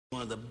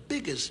One of the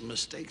biggest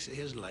mistakes of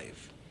his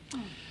life.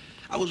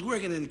 I was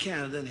working in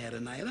Canada and had a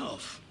night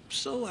off.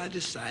 So I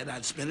decided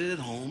I'd spend it at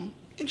home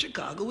in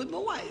Chicago with my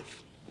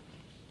wife.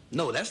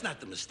 No, that's not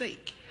the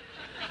mistake.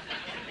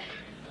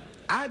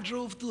 I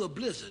drove through a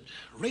blizzard,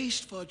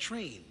 raced for a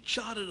train,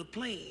 chartered a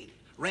plane,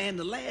 ran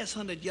the last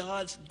 100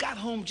 yards, got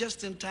home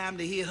just in time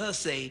to hear her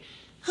say,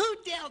 "Who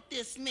dealt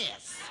this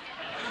mess?"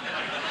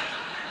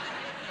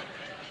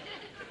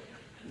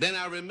 Then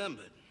I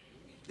remembered.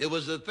 It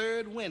was the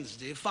third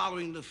Wednesday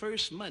following the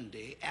first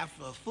Monday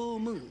after a full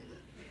moon,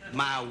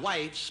 my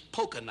wife's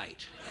poker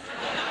night.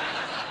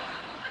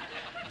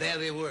 There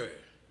they were,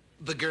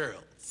 the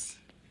girls,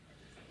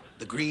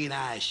 the green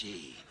eye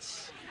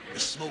shades, the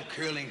smoke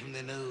curling from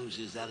their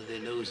noses, out of their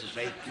noses,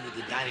 right through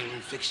the dining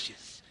room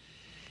fixtures.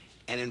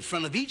 And in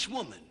front of each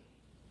woman,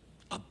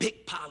 a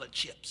big pile of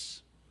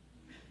chips.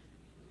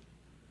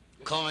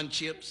 Corn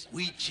chips,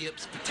 wheat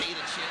chips,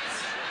 potato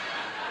chips.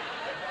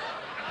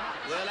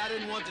 Well, I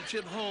didn't want the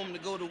trip home to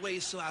go to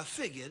waste, so I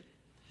figured,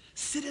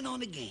 sit in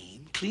on the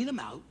game, clean them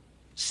out,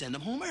 send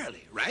them home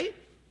early, right?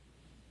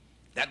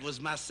 That was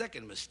my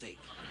second mistake.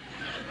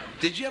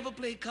 Did you ever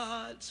play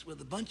cards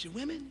with a bunch of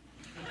women?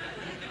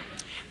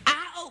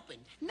 I open.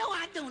 No,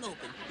 I don't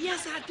open.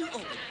 Yes, I do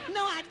open.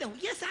 No, I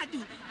don't. Yes, I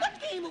do. What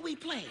game are we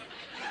playing?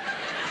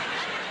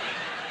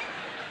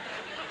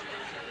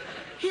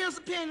 Here's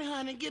a penny,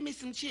 honey. Give me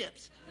some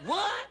chips.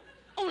 What?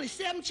 Only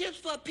 7 chips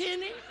for a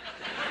penny?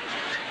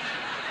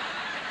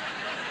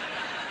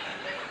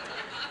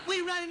 We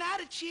running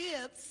out of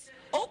chips.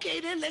 Okay,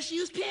 then let's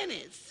use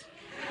pennies.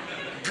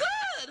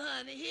 Good,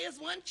 honey. Here's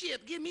 1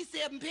 chip. Give me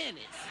 7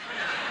 pennies.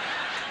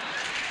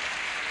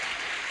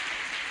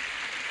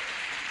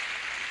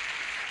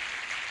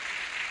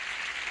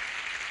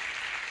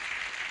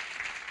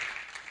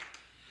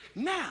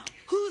 Now,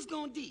 who's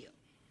gonna deal?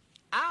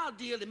 I'll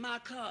deal in my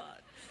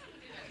cards.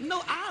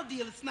 No, I'll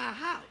deal. It's my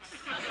house.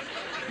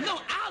 No,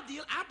 I'll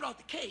deal. I brought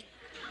the cake.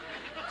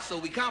 So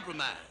we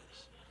compromised.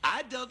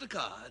 I dealt the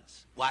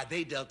cards while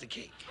they dealt the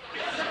cake.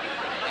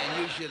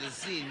 And you should have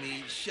seen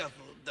me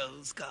shuffle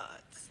those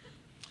cards.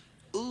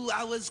 Ooh,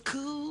 I was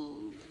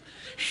cool.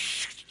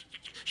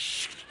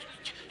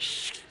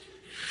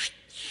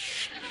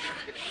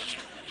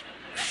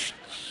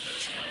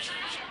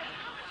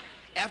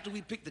 After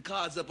we picked the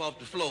cards up off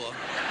the floor,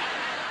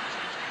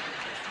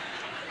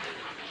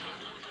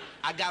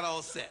 I got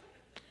all set.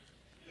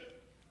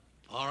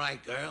 All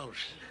right, girls.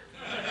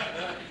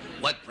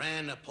 What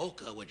brand of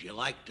poker would you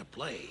like to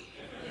play?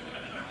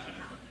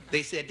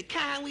 They said, the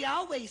kind we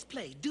always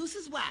play,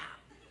 deuces wild.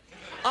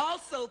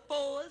 Also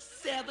 4s,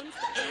 7s,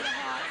 the 8 of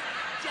hearts,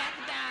 jack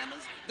of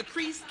diamonds, the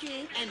crease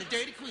king, and the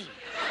dirty queen.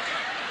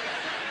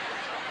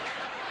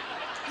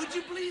 Would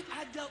you believe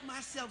I dealt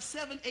myself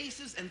 7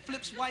 aces and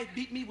Flip's wife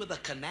beat me with a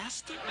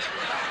canaster?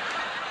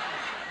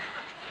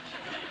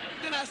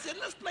 Then I said,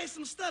 let's play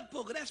some stud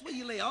poker. That's where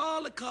you lay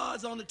all the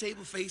cards on the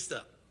table face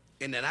up.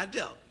 And then I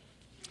dealt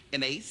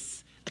an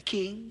ace, a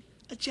king,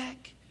 a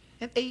jack,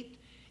 an 8,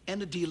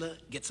 and the dealer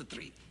gets a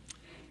 3.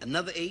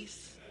 Another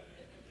ace,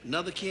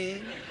 another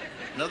king,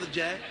 another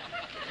jack,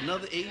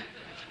 another 8,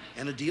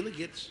 and the dealer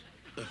gets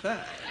a 5.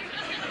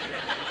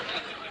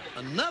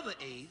 Another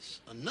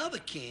ace, another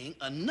king,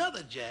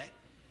 another jack,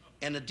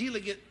 and the dealer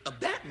gets a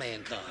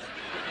Batman card.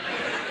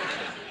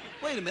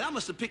 Wait a minute, I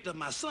must have picked up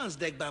my son's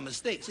deck by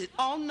mistake. Said,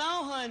 oh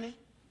no, honey,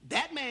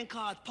 Batman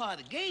card's part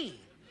of the game.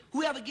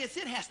 Whoever gets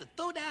it has to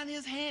throw down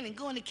his hand and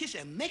go in the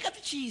kitchen and make up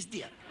the cheese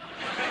dip.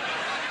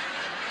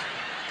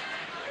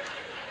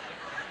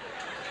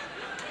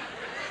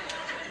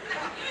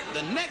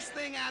 The next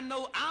thing I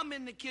know, I'm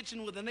in the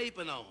kitchen with an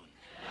apron on.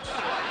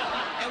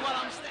 And while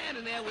I'm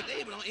standing there with the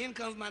apron on, in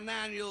comes my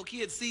 9-year-old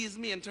kid, sees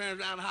me and turns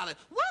around and hollers,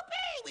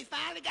 whoopee, we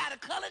finally got a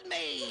colored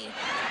maid.